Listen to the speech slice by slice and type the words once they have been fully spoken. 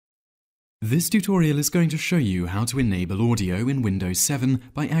This tutorial is going to show you how to enable audio in Windows 7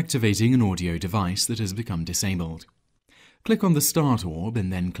 by activating an audio device that has become disabled. Click on the Start orb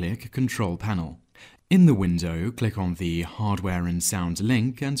and then click Control Panel. In the window, click on the Hardware and Sound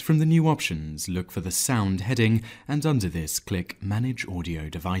link, and from the new options, look for the Sound heading, and under this click Manage Audio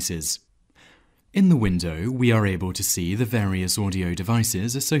Devices. In the window, we are able to see the various audio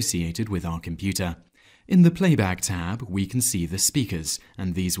devices associated with our computer. In the Playback tab, we can see the speakers,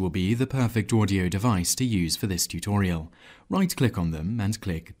 and these will be the perfect audio device to use for this tutorial. Right-click on them and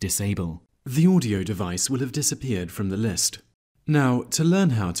click Disable. The audio device will have disappeared from the list. Now, to learn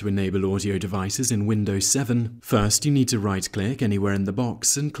how to enable audio devices in Windows 7, first you need to right-click anywhere in the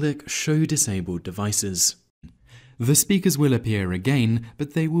box and click Show Disabled Devices. The speakers will appear again,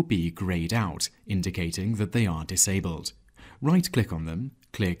 but they will be grayed out, indicating that they are disabled. Right-click on them,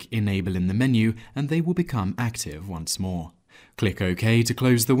 click Enable in the menu, and they will become active once more. Click OK to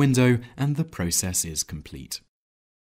close the window, and the process is complete.